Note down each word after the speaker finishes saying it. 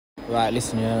Right,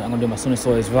 listen, yeah, I'm gonna do my sunny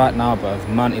stories right now, bruv.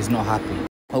 Man is not happy.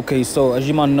 Okay, so as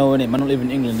you man know, innit, man don't live in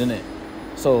England, innit?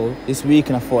 So this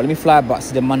weekend I thought, let me fly back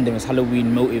to the Monday, it's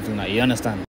Halloween motive and that, you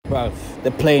understand? Bruv,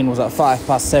 the plane was at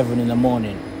 7:05 in the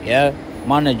morning, yeah?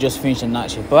 Man had just finished the night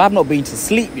shift, but I've not been to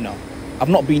sleep, you know? I've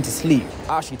not been to sleep.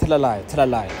 Actually, tell a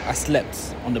lie. I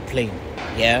slept on the plane,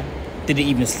 yeah? Didn't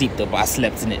even sleep though, but I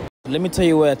slept, innit? Let me tell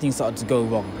you where things started to go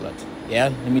wrong, blood, yeah?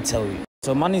 Let me tell you.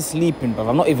 So man is sleeping, bruv.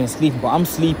 I'm not even sleeping, but I'm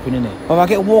sleeping, innit? But I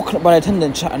get woken up by the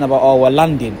attendant chatting about, oh, we're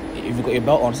landing. If you got your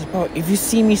belt on. I said, bro, if you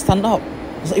see me stand up,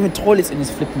 there's not even toilets in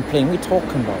this flipping plane. What are you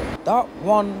talking about? That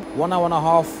 1 hour and a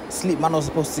half sleep man was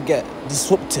supposed to get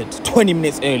disrupted 20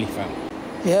 minutes early, fam.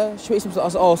 Yeah, she wakes up. I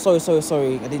said, oh,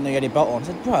 sorry. I didn't know you had your belt on. I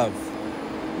said, bruv,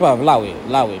 allow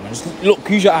it, man. Just look,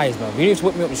 use your eyes, bruv. You need to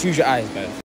wake me up, just use your eyes, bruv.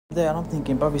 There, and I'm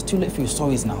thinking, bruv, it's too late for your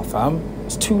stories now, fam.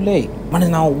 It's too late. Man is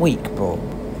now awake, bro.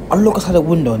 I look outside the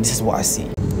window and this is what I see.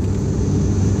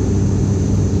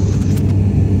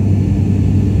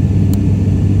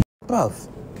 Bruv,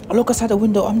 I look outside the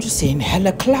window, I'm just seeing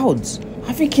hella clouds.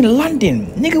 I'm thinking landing.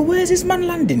 Nigga, where's this man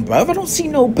landing, bruv? I don't see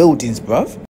no buildings,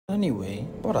 bruv. Anyway,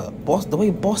 brother, the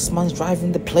way boss man's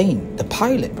driving the plane, the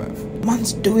pilot, bruv.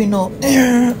 Man's doing all,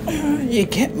 you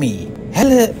get me?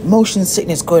 Hella motion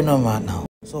sickness going on right now.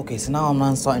 So okay, so now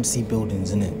I'm starting to see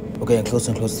buildings, innit? We're getting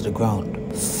closer and closer to the ground.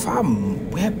 Fam,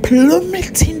 we're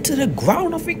plummeting to the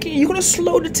ground. I'm thinking, you're gonna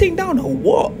slow the thing down or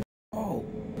what? Oh,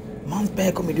 man's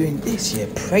bare got me doing this, yeah,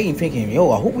 praying, thinking, yo,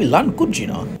 I hope we land good, you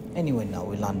know? Anyway, now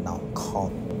we land now,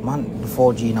 calm. Man, the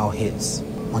 4G now hits.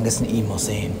 Man gets an email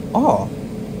saying, oh,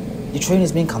 your train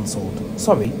has been cancelled.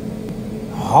 Sorry.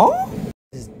 Huh?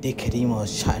 This dickhead email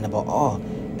is chatting about,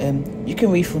 you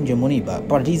can refund your money back.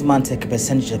 But these man take a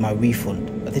percentage of my refund.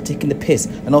 Are they taking the piss?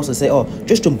 And also say, oh,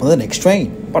 just jump on the next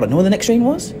train. But I know what the next train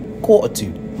was?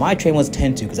 1:45. My train was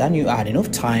 10:02 because I knew I had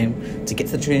enough time to get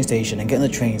to the train station and get on the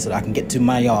train so that I can get to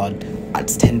my yard at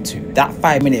 10:02. That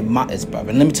 5 minute matters, bruv.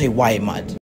 And let me tell you why it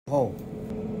mattered. Whoa.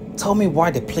 Tell me why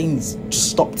the plane's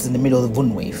just stopped in the middle of the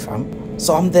runway, fam.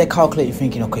 So I'm there calculating,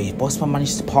 thinking, okay, if bossman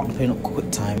manages to park the plane up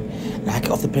quick time, and I get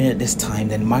off the plane at this time,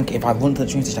 then man, if I run to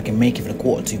the train station, I can make it for the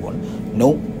 1:45 one.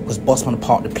 No, because bossman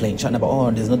parked the plane, chatting about, oh,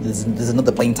 there's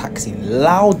another plane taxi.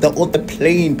 Loud, the other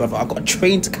plane, brother. I got a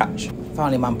train to catch.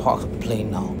 Finally, man parks up the plane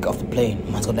now. Get off the plane.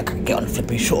 Man's got to get on the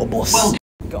flipping shuttle bus. Well,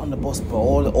 get on the bus, bro.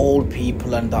 All the old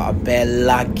people and that are bare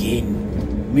lagging.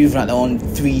 Moving like they're on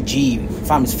 3G.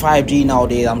 Fam, it's 5G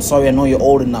nowadays. I'm sorry, I know you're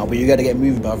older now, but you gotta get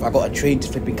moving, bruv. I got a train to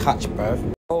flipping catch,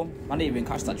 bruv. Oh, I didn't even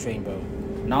catch that train, bro.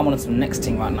 Now I'm on to the next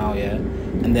thing right now, yeah?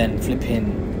 And then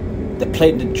flipping the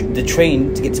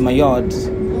train to get to my yard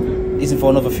isn't for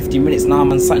another 15 minutes. Now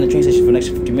I'm sat in the train station for an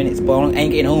extra 50 minutes, but I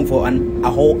ain't getting home for a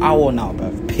whole hour now,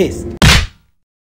 bruv. Pissed.